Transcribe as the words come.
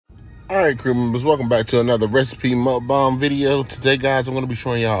Alright, crew members, welcome back to another recipe mukbang video. Today, guys, I'm going to be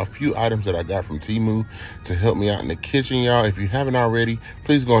showing y'all a few items that I got from Temu to help me out in the kitchen, y'all. If you haven't already,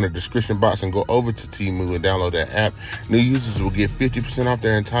 please go in the description box and go over to Temu and download that app. New users will get 50% off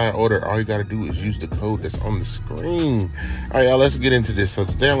their entire order. All you got to do is use the code that's on the screen. Alright, y'all, let's get into this. So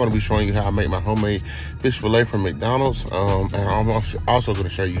today, I'm going to be showing you how I make my homemade fish fillet from McDonald's. And I'm also going to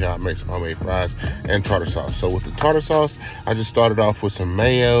show you how I make some homemade fries and tartar sauce. So with the tartar sauce, I just started off with some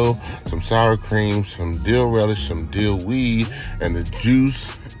mayo, some sour cream, some dill relish, some dill weed, and the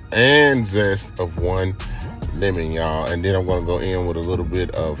juice and zest of 1 lemon, y'all. And then I'm gonna go in with a little bit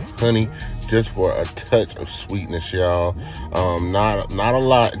of honey just for a touch of sweetness, y'all. Not a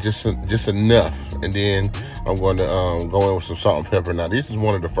lot, just enough. And then I'm going to go in with some salt and pepper. Now, this is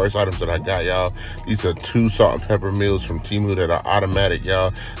one of the first items that I got, y'all. These are 2 salt and pepper meals from Temu that are automatic,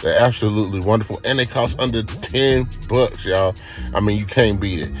 y'all. They're absolutely wonderful, and they cost under 10 bucks, y'all. I mean, you can't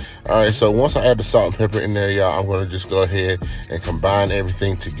beat it. All right, so once I add the salt and pepper in there, y'all, I'm going to just go ahead and combine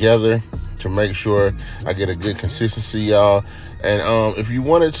everything together to make sure I get a good consistency, y'all. And if you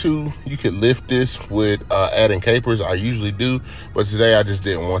wanted to, you could lift this with adding capers. I usually do, but today I just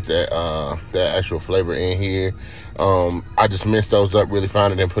didn't want that that actual flavor in here. I just minced those up really fine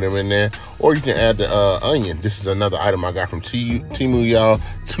and then put them in there. Or you can add the onion. This is another item I got from Temu, y'all.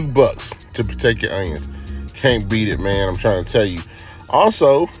 $2 to protect your onions. Can't beat it, man. I'm trying to tell you.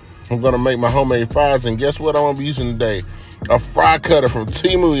 Also, I'm gonna make my homemade fries, and guess what I'm gonna be using today? A fry cutter from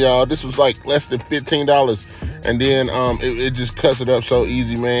Temu, y'all. This was like less than $15. And then it just cuts it up so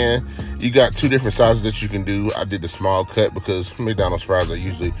easy, man. You got 2 different sizes that you can do. I did the small cut because McDonald's fries are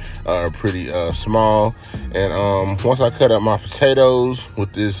usually pretty small. And once I cut up my potatoes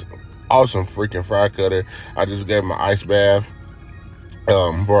with this awesome freaking fry cutter, I just gave them an ice bath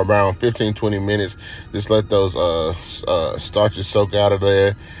for around 15-20 minutes. Just let those starches soak out of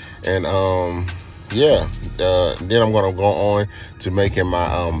there. And yeah, then I'm gonna go on to making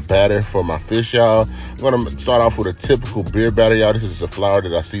my batter for my fish, y'all. I'm gonna start off with a typical beer batter, y'all. This is a flour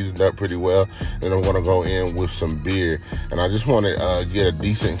that I seasoned up pretty well. Then I'm gonna go in with some beer, and I just want to get a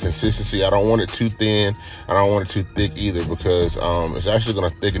decent consistency. I don't want it too thin, I don't want it too thick either, because it's actually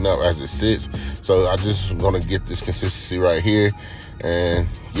gonna thicken up as it sits. So I just gonna get this consistency right here. And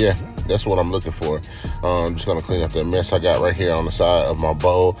yeah, that's what I'm looking for. I'm just gonna clean up that mess I got right here on the side of my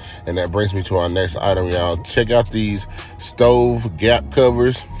bowl. And that brings me to our next item, y'all. Check out these stove gap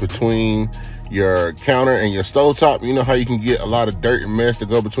covers between your counter and your stove top. You know how you can get a lot of dirt and mess to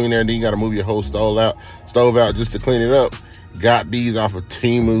go between there, and then you gotta move your whole stove out just to clean it up. Got these off of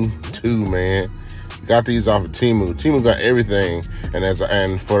Temu too, man. Got these off of Temu. Temu got everything,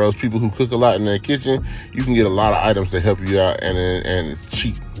 and for those people who cook a lot in their kitchen, you can get a lot of items to help you out, and it's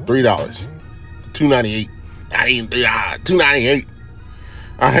cheap. $3, $2.98. Not even $3, $2.98.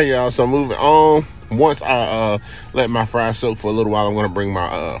 All right, y'all. So moving on. Once I let my fries soak for a little while, I'm gonna bring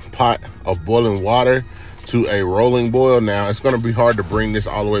my pot of boiling water to a rolling boil. Now, it's gonna be hard to bring this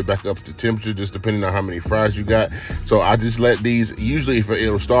all the way back up to temperature, just depending on how many fries you got. So I just let these, usually if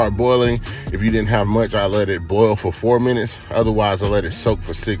it'll start boiling, if you didn't have much, I let it boil for 4 minutes. Otherwise, I let it soak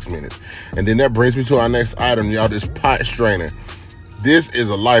for 6 minutes. And then that brings me to our next item, y'all, this pot strainer. This is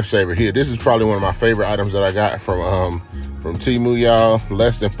a lifesaver here. This is probably one of my favorite items that I got from Temu, y'all.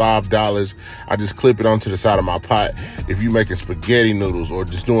 Less than $5. I just clip it onto the side of my pot. If you're making spaghetti noodles or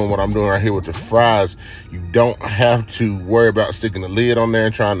just doing what I'm doing right here with the fries, you don't have to worry about sticking the lid on there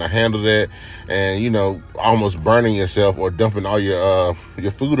and trying to handle that, and, you know, almost burning yourself or dumping all your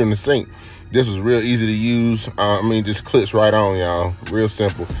food in the sink. This was real easy to use. I mean, just clips right on, y'all. Real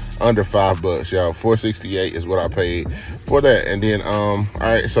simple. Under $5, y'all. $4.68 is what I paid for that. And then, all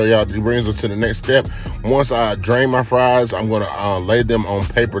right, so y'all, it brings us to the next step. Once I drain my fries, I'm gonna lay them on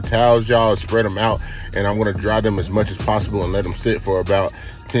paper towels, y'all, spread them out, and I'm gonna dry them as much as possible and let them sit for about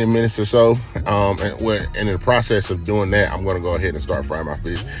 10 minutes or so. And in the process of doing that, I'm gonna go ahead and start frying my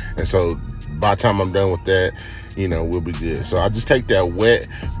fish. And so by the time I'm done with that, you know, we'll be good. So I just take that wet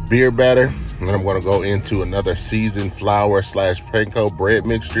beer batter, and then I'm gonna go into another seasoned flour / panko bread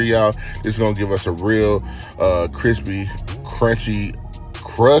mixture, y'all. This is gonna give us a real crispy, crunchy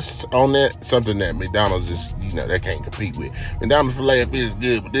crust on that. Something that McDonald's just, you know, they can't compete with. McDonald's Filet-O-Fish is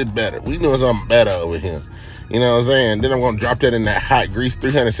good, but this better. We know something better over here. You know what I'm saying? Then I'm gonna drop that in that hot grease,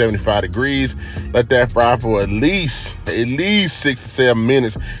 375 degrees. Let that fry for at least 6 to 7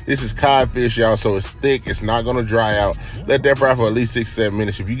 minutes. This is codfish, y'all, so it's thick. It's not gonna dry out. Let that fry for at least 6 to 7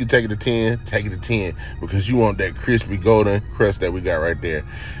 minutes. If you can take it to 10, take it to 10, because you want that crispy golden crust that we got right there.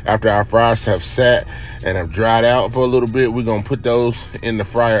 After our fries have sat and have dried out for a little bit, we're gonna put those in the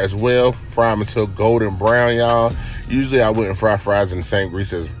fryer as well. Fry them until golden brown, y'all. Usually I wouldn't fry fries in the same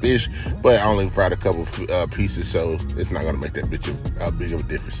grease as fish, but I only fried a couple pieces, so it's not gonna make that bitch a big of a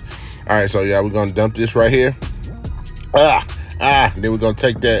difference. All right, so yeah, we're gonna dump this right here. Then we're gonna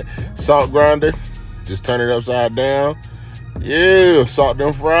take that salt grinder, just turn it upside down. Yeah, salt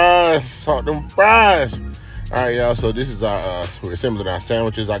them fries, salt them fries. All right, y'all, so this is our, we're assembling our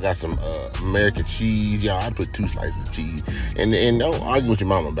sandwiches. I got some American cheese. Y'all, I put 2 slices of cheese. And don't argue with your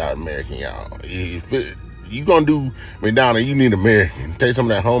mama about American, y'all. If you gonna do McDonald's, you need American. Take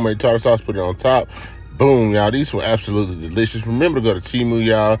some of that homemade tartar sauce, put it on top. Boom, y'all, these were absolutely delicious. Remember to go to Temu,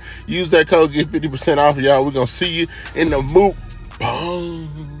 y'all. Use that code, get 50% off, y'all. We're gonna see you in the Mukbang.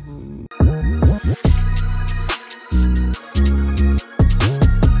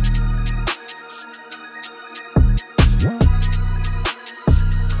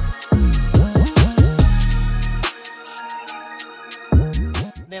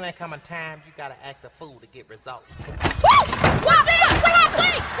 Then there come a time you gotta act a fool to get results. What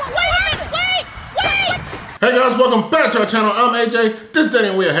happened? Wait! Hey guys, welcome back to our channel. I'm AJ. This is Danny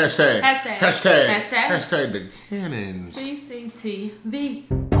and Will. Hashtag the cannons. CCTV.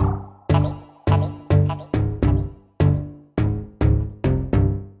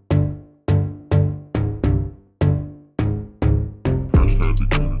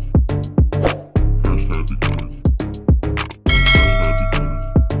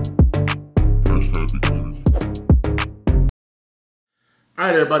 All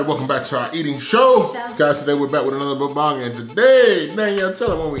right, everybody, welcome back to our eating show. Guys, today we're back with another mukbang, and today, Danielle, tell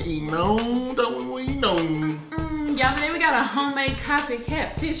them what we're eating on. Y'all, today we got a homemade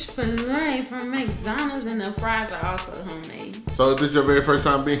copycat fish fillet from McDonald's, and the fries are also homemade. So if this is your very first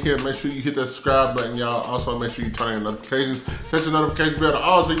time being here, make sure you hit that subscribe button, y'all. Also, make sure you turn on your notifications. Set your notification bell to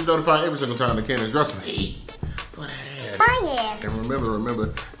all so you're notified every single time the can is dressing. For that ass. Oh, yes. And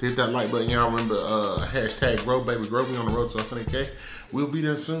remember to hit that like button, y'all. Remember, hashtag grow, baby, grow. We on the road to 100K. We'll be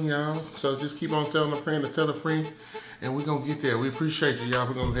there soon, y'all. So just keep on telling a friend to tell a friend, and we're gonna get there. We appreciate you, y'all.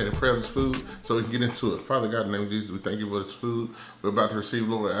 We're gonna go ahead and pray this food so we can get into it. Father God, in the name of Jesus, we thank you for this food we're about to receive,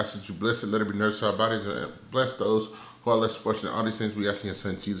 Lord. We ask that you bless it, let it be nourished to our bodies, and bless those who are less fortunate. All these things we ask in your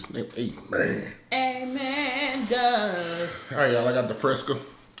son Jesus' name. Amen. Amen. Duh. All right, y'all. I got the fresco.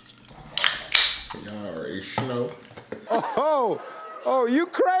 Y'all already know. Oh, you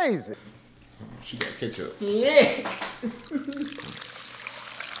crazy. She got ketchup. Yes.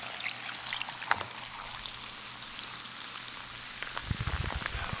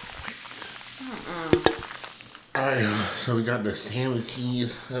 All right, so we got the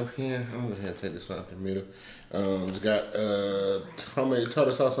sandwiches up here. I'm gonna have to take this one out the middle. It's got homemade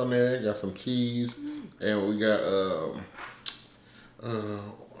tartar sauce on there. Got some cheese, and we got I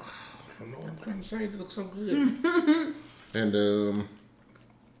don't know what I'm trying to say. It looks so good. And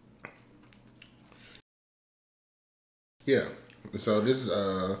yeah. So this is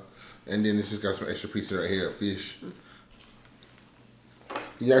and then it's just got some extra pieces right here of fish.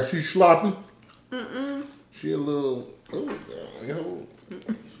 Yeah, she's sloppy. She a little, she's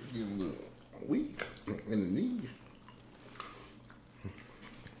getting a little weak in the knees.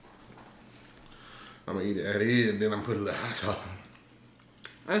 I'm gonna eat it out of here, and then I'm put a little hot sauce.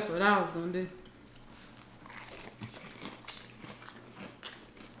 That's what I was gonna do.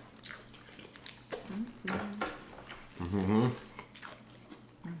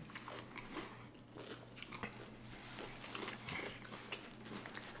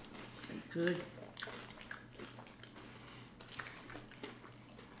 Good.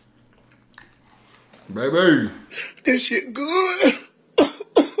 Baby, this shit good.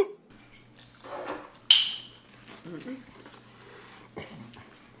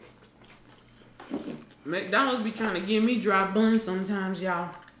 McDonald's be trying to give me dry buns sometimes, y'all.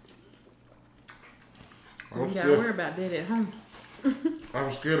 You gotta worry about that at home. I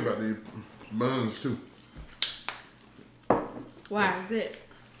was scared about these buns too. Why is that?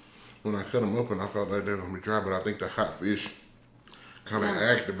 When I cut them open, I felt like they were gonna be dry, but I think the hot fish kind of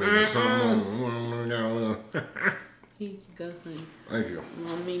activated something. Here you go, honey. Thank you. I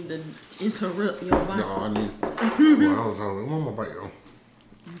don't mean to interrupt your bite. No, I need. Well, I was on one more bite, yo.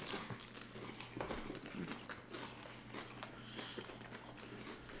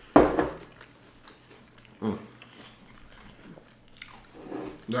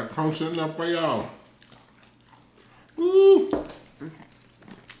 That crunch enough for y'all. Woo!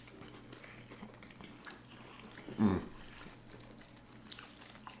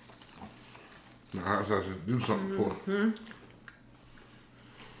 Now I have to do something for it.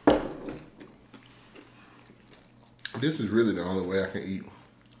 This is really the only way I can eat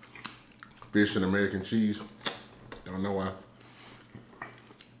fish and American cheese. Don't know why.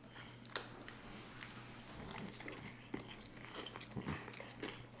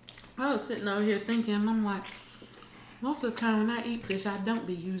 I was sitting over here thinking, I'm like, most of the time when I eat fish, I don't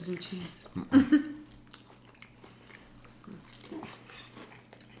be using cheese.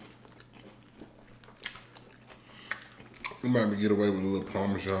 You might be get away with a little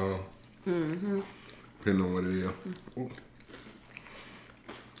Parmesan. Depending on what it is.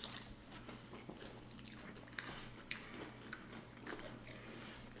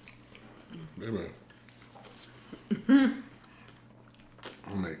 Baby.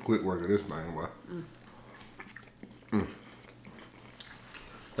 I'll make quick work of this thing, boy.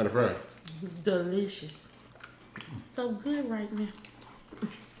 Got a fry. Delicious. So good right now.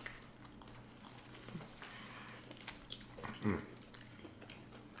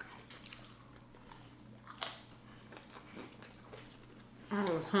 I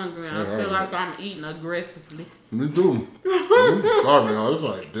was hungry and I feel like I'm eating aggressively. Me too. I'm starving now. It's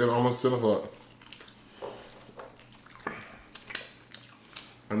like dead almost 10 o'clock.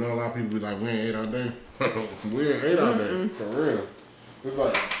 I know a lot of people be like, we ain't ate all day. We ain't ate all day, for real. It's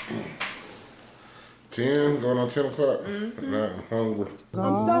like 10, going on 10 o'clock. Now I'm hungry.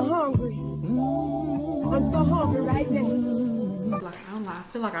 I'm so hungry. I'm so hungry right now. Like, I don't know, I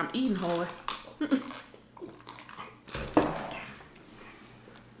feel like I'm eating hard.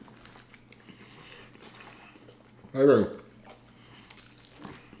 Hey, baby.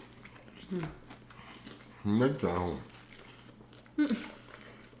 McDonald's.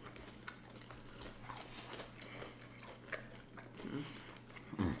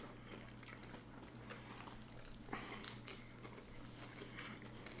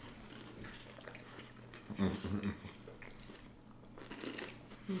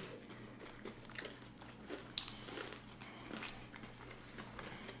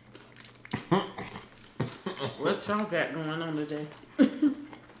 What y'all got going on today?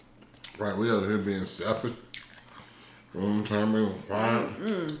 Right, we out here being selfish. Time being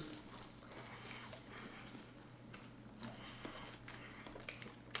fine.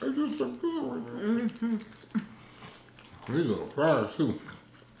 They just so good right now. These are fries too.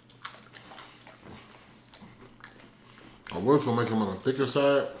 I was gonna make them on the thicker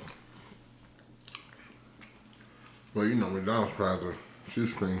side, but you know McDonald's fries are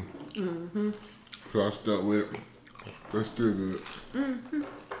shoestring. So I stuck with it. That's still good. And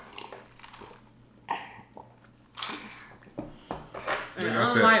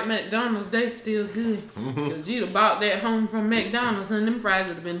unlike McDonald's, they still good. Because you'd have bought that home from McDonald's and them fries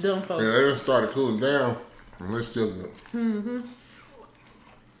would have been done for. Yeah, they just started cooling down, and they're still good.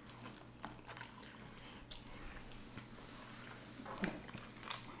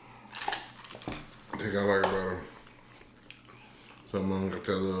 I think I like it better. Some of them got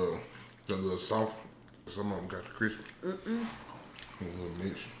that little soft. Some of them got the crispy. A little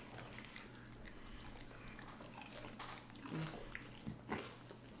mix.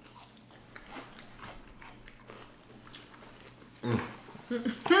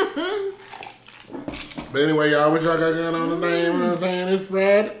 But anyway, y'all, what y'all got going on today? You know what I'm saying? It's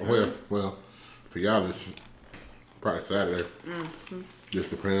Friday. Well, for y'all, it's probably Saturday. Just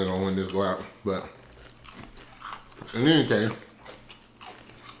depends on when this go out. But in any case,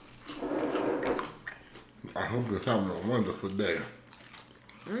 I hope you're having a wonderful day.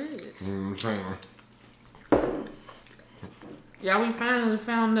 You know what I'm saying? Yeah, we finally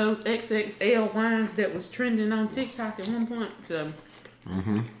found those XXL wines that was trending on TikTok at one point. So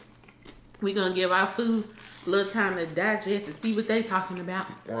we gonna give our food a little time to digest and see what they talking about.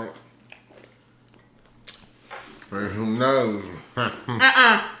 Right. And who knows?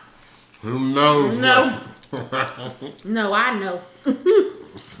 Who knows? No. No, I know.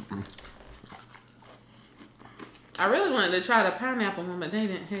 I really wanted to try the pineapple one, but they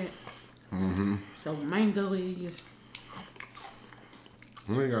didn't have it. So mango is.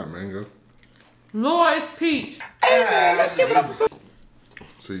 We got mango. Lord, it's peach.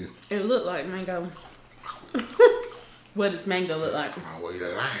 See. It looked like mango. What does mango look like? Oh, well,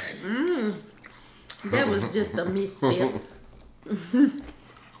 you're lying. That was just a misstep.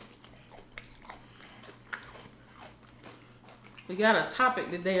 We got a topic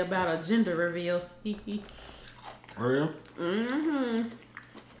today about a gender reveal. Oh, yeah?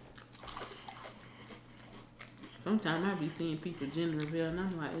 Sometimes I be seeing people gender reveal and I'm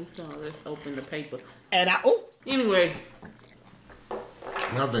like, let's open the paper. And Anyway.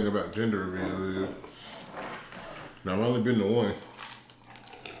 My thing about gender reveal is, now I've only been to one.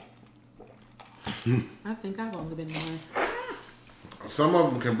 I think I've only been to one. Some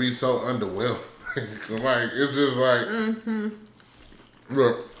of them can be so underwhelming. Like, it's just like,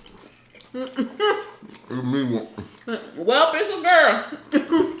 look. It's me. Well, it's a girl.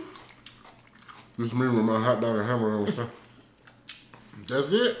 This me with my hot dog and hamburger and stuff.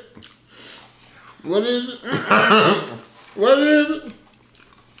 That's it? What is it? What is it?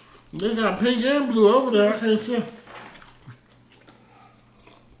 They got pink and blue over there. I can't see.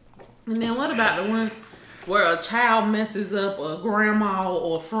 And then what about the one where a child messes up a grandma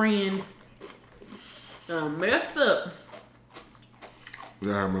or a friend? Messed up.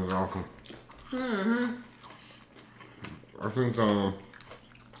 That happens often. Mm-hmm. I think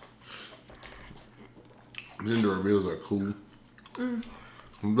gender reveals are cool.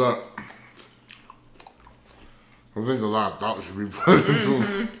 But I think a lot of thought should be put into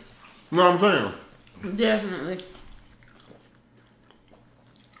them. You know what I'm saying? Definitely.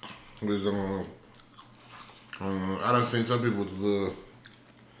 Because, I done seen some people do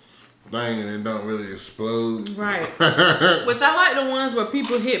the thing and it don't really explode. Right. Which I like the ones where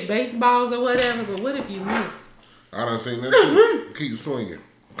people hit baseballs or whatever, but what if you miss? I done seen that too. Keep swinging.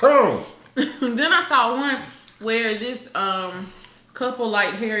 Come on. Then I saw one where this couple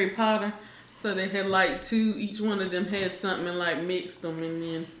like Harry Potter, so they had like two, each one of them had something and like mixed them and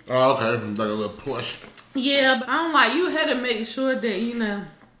then. Oh, okay. Like a little push. Yeah, but I'm like, you had to make sure that, you know,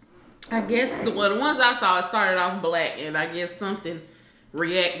 I guess the ones I saw, it started off black and I guess something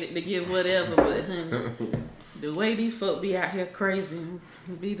reacted to get whatever, but honey, the way these folk be out here crazy,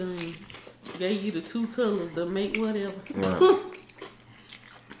 be done gave you the two colors to make whatever. Right.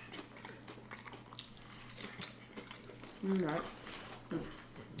 Right.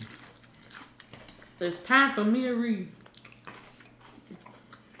 It's time for me to read.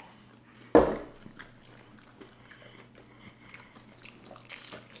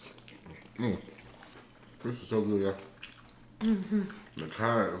 This is so good, y'all. The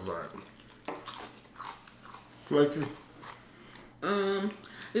kind is like flaky.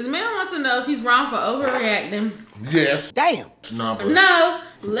 This man wants to know if he's wrong for overreacting. Yes. Damn. Nah, but No,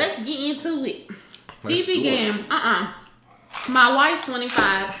 let's get into it. He began, my wife,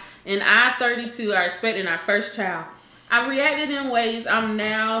 25, and I, 32, are expecting our first child. I reacted in ways I'm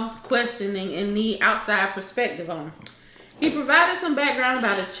now questioning and need outside perspective on. He provided some background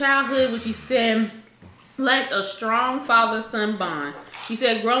about his childhood, which he said lacked a strong father-son bond. He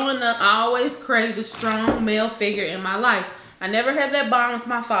said, growing up, I always craved a strong male figure in my life. I never had that bond with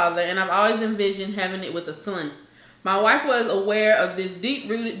my father, and I've always envisioned having it with a son. My wife was aware of this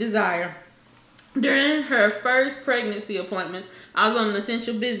deep-rooted desire. During her first pregnancy appointments, I was on an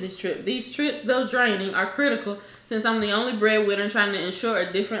essential business trip. These trips, though draining, are critical since I'm the only breadwinner trying to ensure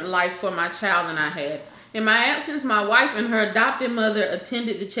a different life for my child than I had. In my absence, my wife and her adopted mother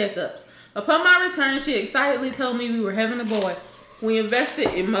attended the checkups. Upon my return, she excitedly told me we were having a boy. We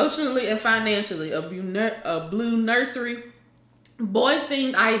invested emotionally and financially, a blue nursery,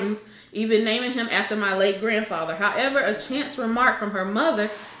 boy-themed items, even naming him after my late grandfather. However, a chance remark from her mother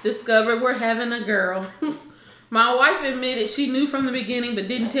discovered we're having a girl. My wife admitted she knew from the beginning but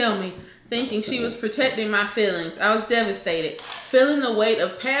didn't tell me, thinking she was protecting my feelings. I was devastated, feeling the weight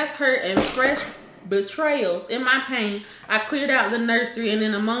of past hurt and fresh betrayals. In my pain, I cleared out the nursery and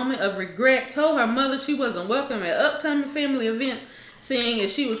in a moment of regret told her mother she wasn't welcome at upcoming family events, seeing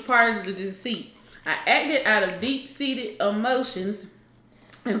as she was part of the deceit. I acted out of deep-seated emotions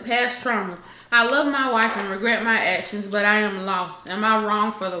and past traumas. I love my wife and regret my actions, but I am lost. Am I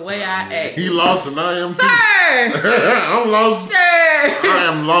wrong for the way I act? he lost and I am Sir! too. I'm lost. Sir! I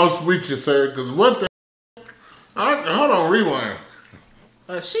am lost with you, sir. Because what the... hold on, rewind.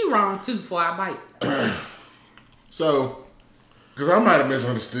 She wrong too before I bite. So, because I might have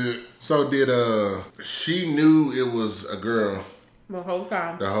misunderstood. So did, she knew it was a girl The whole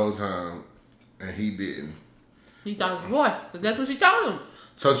time. the whole time, and he didn't. He thought it was a boy, because that's what she told him.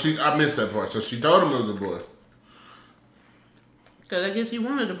 So I missed that part. So she told him it was a boy. Because I guess he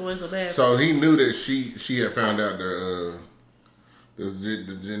wanted a boy so bad. So he knew that she had found out the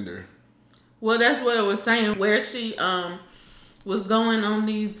gender. Well, that's what it was saying, where she was going on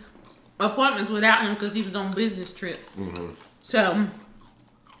these appointments without him because he was on business trips. So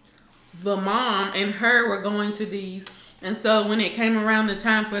the mom and her were going to these, and so when it came around the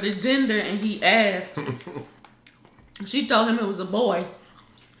time for the gender and he asked, she told him it was a boy.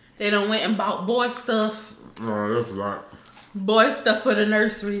 They done went and bought boy stuff. Oh, that's a lot. Boy stuff for the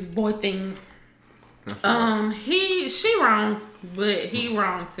nursery, boy thing. She wrong, but he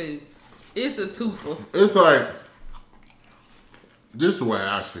wrong too. It's a twofer. It's like, this is the way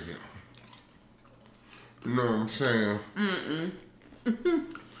I see it. You know what I'm saying?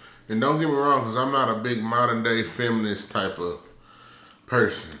 And don't get me wrong, because I'm not a big modern day feminist type of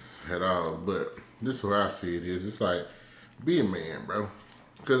person at all. But this is where I see it is. It's like, be a man, bro.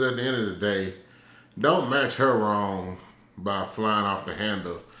 Because at the end of the day, don't match her wrong by flying off the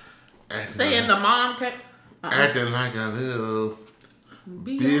handle. Saying the mom can't. Acting like a little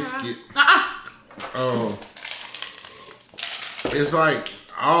biscuit. It's like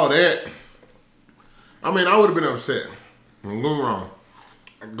all that. I mean, I would have been upset. I'm going wrong.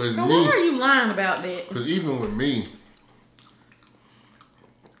 So why are you lying about that? Because even with me,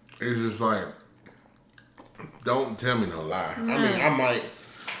 it's just like, don't tell me no lie. I mean, I might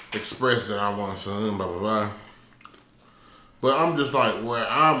express that I want some, blah, blah, blah. But I'm just like,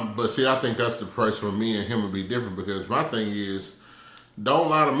 but see, I think that's the price for me and him would be different because my thing is, don't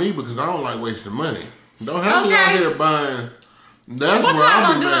lie to me because I don't like wasting money. Don't have me out here buying. That's where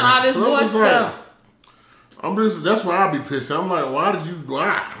I'll be mad. All this boy stuff. That's why I'll be pissed. I'm like, why did you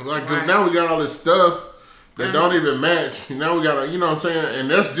lie? Like, because now we got all this stuff that don't even match. Now we got to, you know what I'm saying?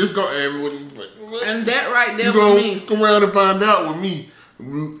 And that's just going and that right there you for me. Come around and find out with me.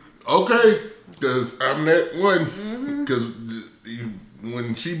 Okay, because I'm that one. Because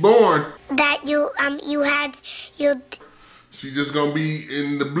when she born, that you had. She just gonna be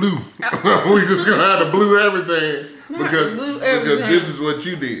in the blue. We just gonna have the blue everything because this is what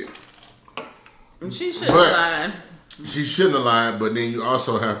you did. She shouldn't have lied. She shouldn't have lied, but then you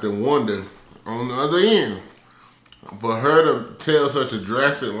also have to wonder on the other end for her to tell such a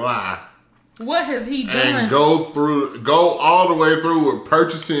drastic lie. What has he done? And go all the way through with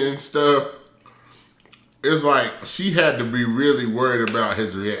purchasing stuff. It's like she had to be really worried about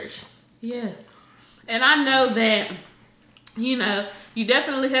his reaction. Yes. And I know that, you know, you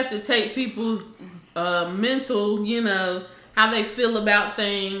definitely have to take people's mental, you know, how they feel about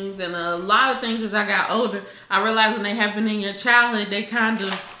things. And a lot of things as I got older, I realized when they happen in your childhood, they kind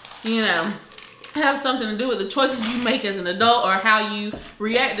of, you know, have something to do with the choices you make as an adult or how you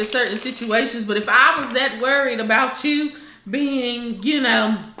react to certain situations. But if I was that worried about you being, you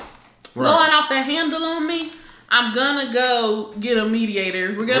know, going off the handle on me, I'm gonna go get a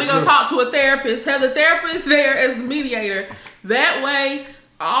mediator. We're gonna go talk to a therapist. Have the therapist there as the mediator. That way,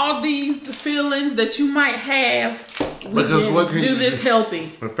 all these feelings that you might have, we can do this healthy.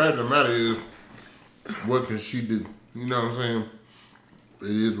 The fact of the matter is, what can she do? You know what I'm saying? It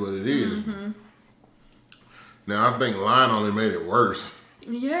is what it is. Now, I think lying only made it worse.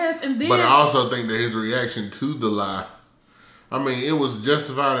 Yes, and then... But I also think that his reaction to the lie, I mean, it was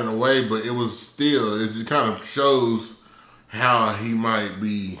justified in a way, but it was still, it just kind of shows how he might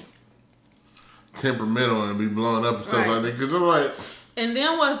be temperamental and be blown up and stuff like that. Because I'm like... And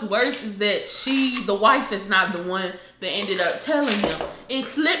then what's worse is that the wife is not the one that ended up telling him. It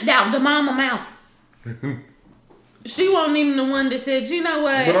slipped out the mama mouth. She wasn't even the one that said, you know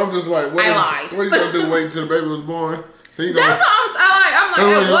what? But I'm just like, what I lied. What are you going to do, wait until the baby was born? So That's what I'm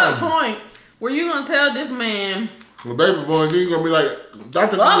like, at what point were you going to tell this man... When the baby born, he's going to be like,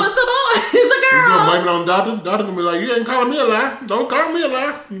 Doctor... Oh, it's a boy. It's a girl. He's going to blame it on Doctor. Doctor going to be like, you ain't calling me a lie. Don't call me a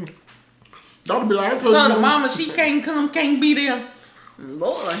lie. Doctor be like, I told you. So the mama, she can't come, can't be there.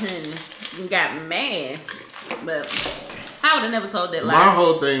 Lord, honey, you got mad. But I would have never told that lie. My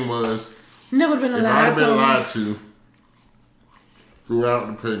whole thing was... Never been a lie. If I'd have been lied to throughout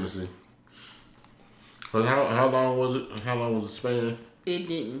the pregnancy. But how long was it? How long was the span? It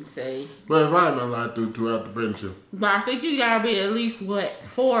didn't say. But if I had been lied to throughout the pregnancy. But I think you gotta be at least,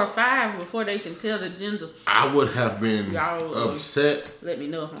 4 or 5 before they can tell the gender. I would have been upset. Let me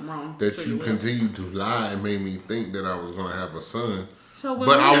know if I'm wrong. That you continued to lie and made me think that I was going to have a son. So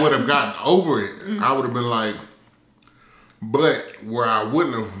but I would have gotten over it. I would have been like, but where I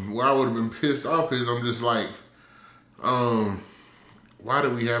would have been pissed off is I'm just like, why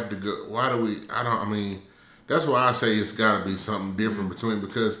do we have to go? That's why I say it's got to be something different between,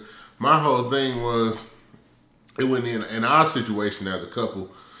 because my whole thing was, it went in our situation as a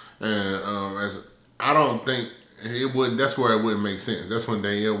couple, and I don't think it would, that's where it wouldn't make sense. That's when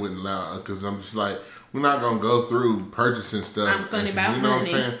Danielle wouldn't allow, because I'm just like, we're not going to go through purchasing stuff. I'm funny about you know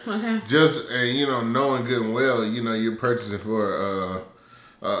money. what I'm saying? Just, you know, knowing good and well, you know, you're purchasing for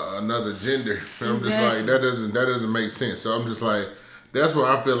another gender. And I'm just like, that doesn't make sense. So I'm just like, that's where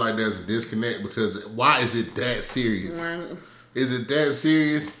I feel like there's a disconnect, because why is it that serious? Right. Is it that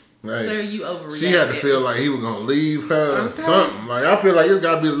serious? Like, sir, you overreacted. She had to feel like he was going to leave her or something. Like, I feel like it's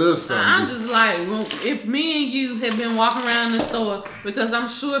got to be a little something. I'm just like, well, if me and you had been walking around the store, because I'm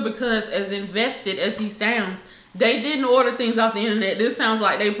sure, because as invested as he sounds, they didn't order things off the internet. This sounds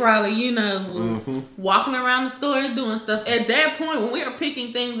like they probably, you know, was walking around the store and doing stuff. At that point, when we are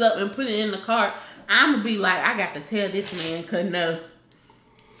picking things up and putting it in the cart, I'm going to be like, I got to tell this man, because no.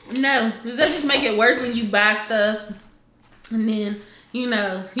 Does that just make it worse when you buy stuff and then, you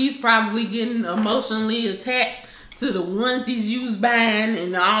know, he's probably getting emotionally attached to the ones he's used buying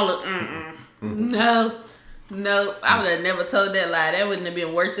and all of No, I would have never told that lie. That wouldn't have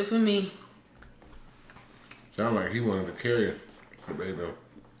been worth it for me. Sound like he wanted to carry Baby.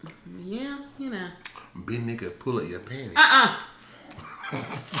 Yeah, you know. Big nigga, pull up your panties.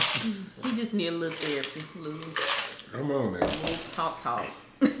 He just need a little therapy. A little, Come on, man. a little talk.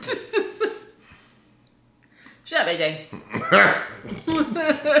 Shut up, AJ.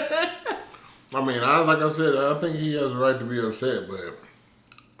 I mean, like I said, I think he has a right to be upset, but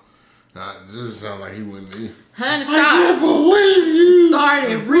this just sounds like he wouldn't be. Honey, I can't stop. believe you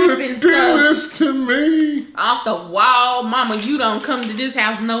Started ripping do stuff this to me. off the wall. Mama, you don't come to this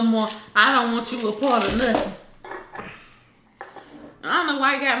house no more. I don't want you a part of nothing. I don't know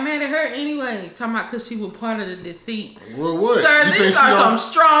why you got mad at her anyway. Talking about because she was part of the deceit. Well, what? Sir, these are some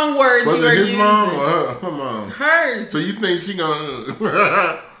strong words you are using. Was it his mom or her? Come on. Hers. So you think she gonna...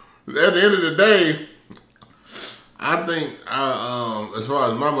 At the end of the day, I think, as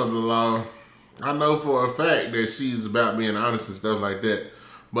far as my mother-in-law, I know for a fact that she's about being honest and stuff like that.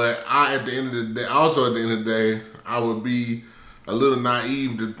 But at the end of the day, also at the end of the day, I would be a little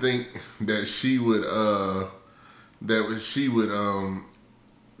naive to think that she would,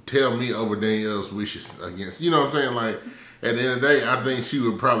 tell me over Danielle's wishes against. You know what I'm saying? Like, at the end of the day, I think she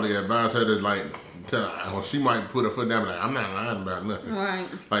would probably advise her to, like, she might put her foot down and be like, I'm not lying about nothing. Right.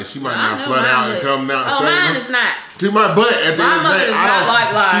 Like, she might not flood out and come down and say, mine is not. To my butt at the end of the day,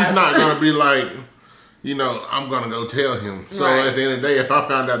 lies. she's not going to be like, you know, I'm going to go tell him. So at the end of the day, if I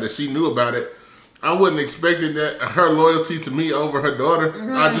found out that she knew about it, I wouldn't expect that her loyalty to me over her daughter.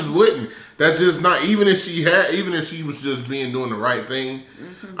 Right. I just wouldn't. That's just not, even if she was just doing the right thing,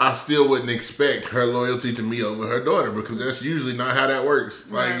 I still wouldn't expect her loyalty to me over her daughter, because that's usually not how that works.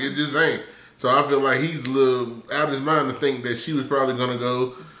 Like, it just ain't. So I feel like he's a little out of his mind to think that she was probably going to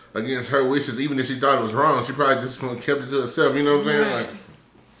go against her wishes, even if she thought it was wrong. She probably just kept it to herself, you know what I'm saying? Right. Like,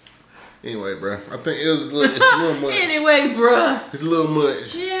 anyway, bro, I think it's a little much. Anyway, bro. It's a little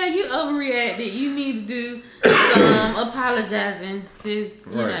much. Yeah, you overreacted. You need to do some apologizing. You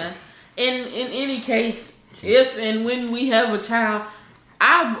know. In any case, if and when we have a child,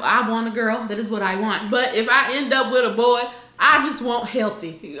 I want a girl. That is what I want. But if I end up with a boy, I just want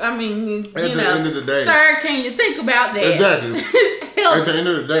healthy. I mean, at the end of the day, sir, can you think about that? Exactly. At the end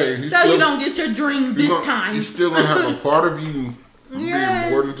of the day, you don't get your dream this time. You're still gonna have a part of you being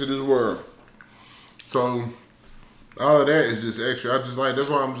born into this world. So all of that is just extra. I just like, that's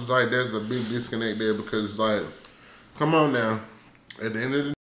why I'm just like, there's a big disconnect there, because it's like, come on now. At the end of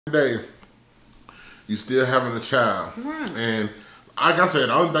the day, you still having a child, and like I said,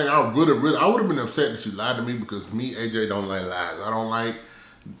 the only thing I would have been upset that you lied to me, because me, AJ, don't like lies. I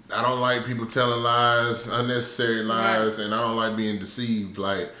don't like people telling lies, unnecessary lies, and I don't like being deceived,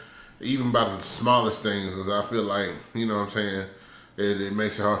 like, even by the smallest things, because I feel like, you know what I'm saying, it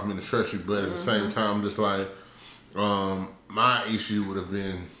makes it hard for me to trust you. But at the same time, just like, my issue would have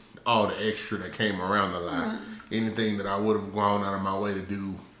been all the extra that came around the lie. Anything that I would have gone out of my way to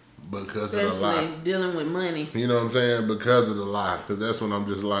do because of the lie. Especially dealing with money. You know what I'm saying? Because of the lie. Because that's when I'm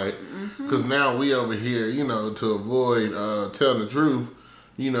just like, because now we over here, you know, to avoid telling the truth,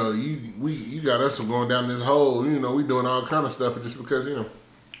 you know, you got us going down this hole, you know, we doing all kind of stuff just because, you know.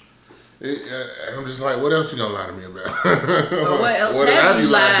 I'm just like, what else you gonna lie to me about? Or what else have you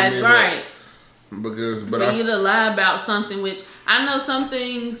lied? Right. Because, for you to lie about something, which I know some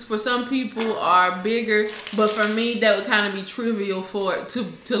things for some people are bigger, but for me that would kind of be trivial for it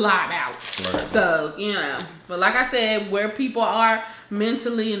to lie about. Right. So, you know, but like I said, where people are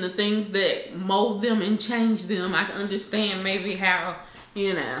mentally and the things that mold them and change them, I can understand maybe how,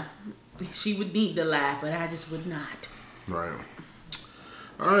 you know, she would need to lie, but I just would not. Right.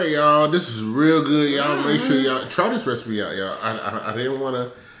 All right, y'all. This is real good, y'all. Make sure y'all try this recipe out, y'all. I didn't want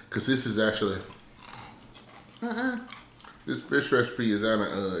to, because this is actually... This fish recipe is out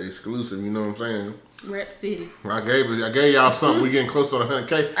of exclusive, you know what I'm saying? Rep City. I gave y'all something. We getting close to the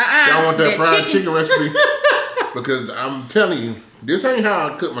 100K. Y'all want that fried chicken recipe? Because I'm telling you, this ain't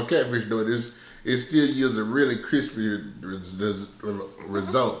how I cook my catfish though. It still yields a really crispy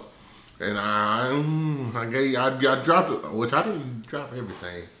result. And I dropped it, which I didn't drop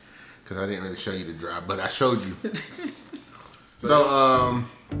everything because I didn't really show you the drop, but I showed you. So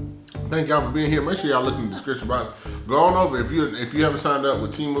thank y'all for being here. Make sure y'all look in the description box. Go on over, if you haven't signed up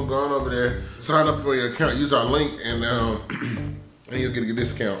with Temu, go on over there, sign up for your account, use our link, and you'll get a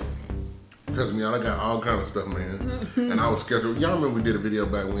discount. Trust me, I got all kind of stuff, man. And I was scheduled. Y'all remember we did a video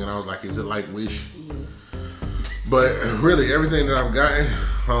back when I was like, is it like Wish? Yes. But really, everything that I've gotten,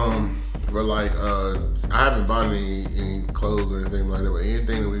 for like, I haven't bought any clothes or anything like that, but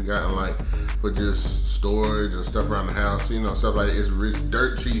anything that we've gotten, like, for just storage and stuff around the house, you know, stuff like that, it's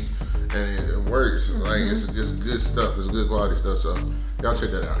dirt cheap. and it works. Like it's good stuff. It's good quality stuff. So y'all check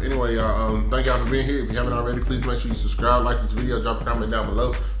that out. Anyway, y'all, thank y'all for being here. If you haven't already, please make sure you subscribe, like this video, drop a comment down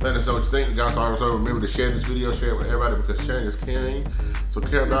below. Let us know what you think. Guys, also remember to share this video, share it with everybody because sharing is caring. So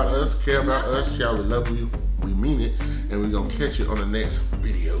care about us, Y'all, we love you. We mean it, and we're gonna catch you on the next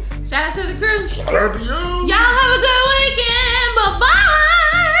video. Shout out to the crew. Shout out to you. Y'all.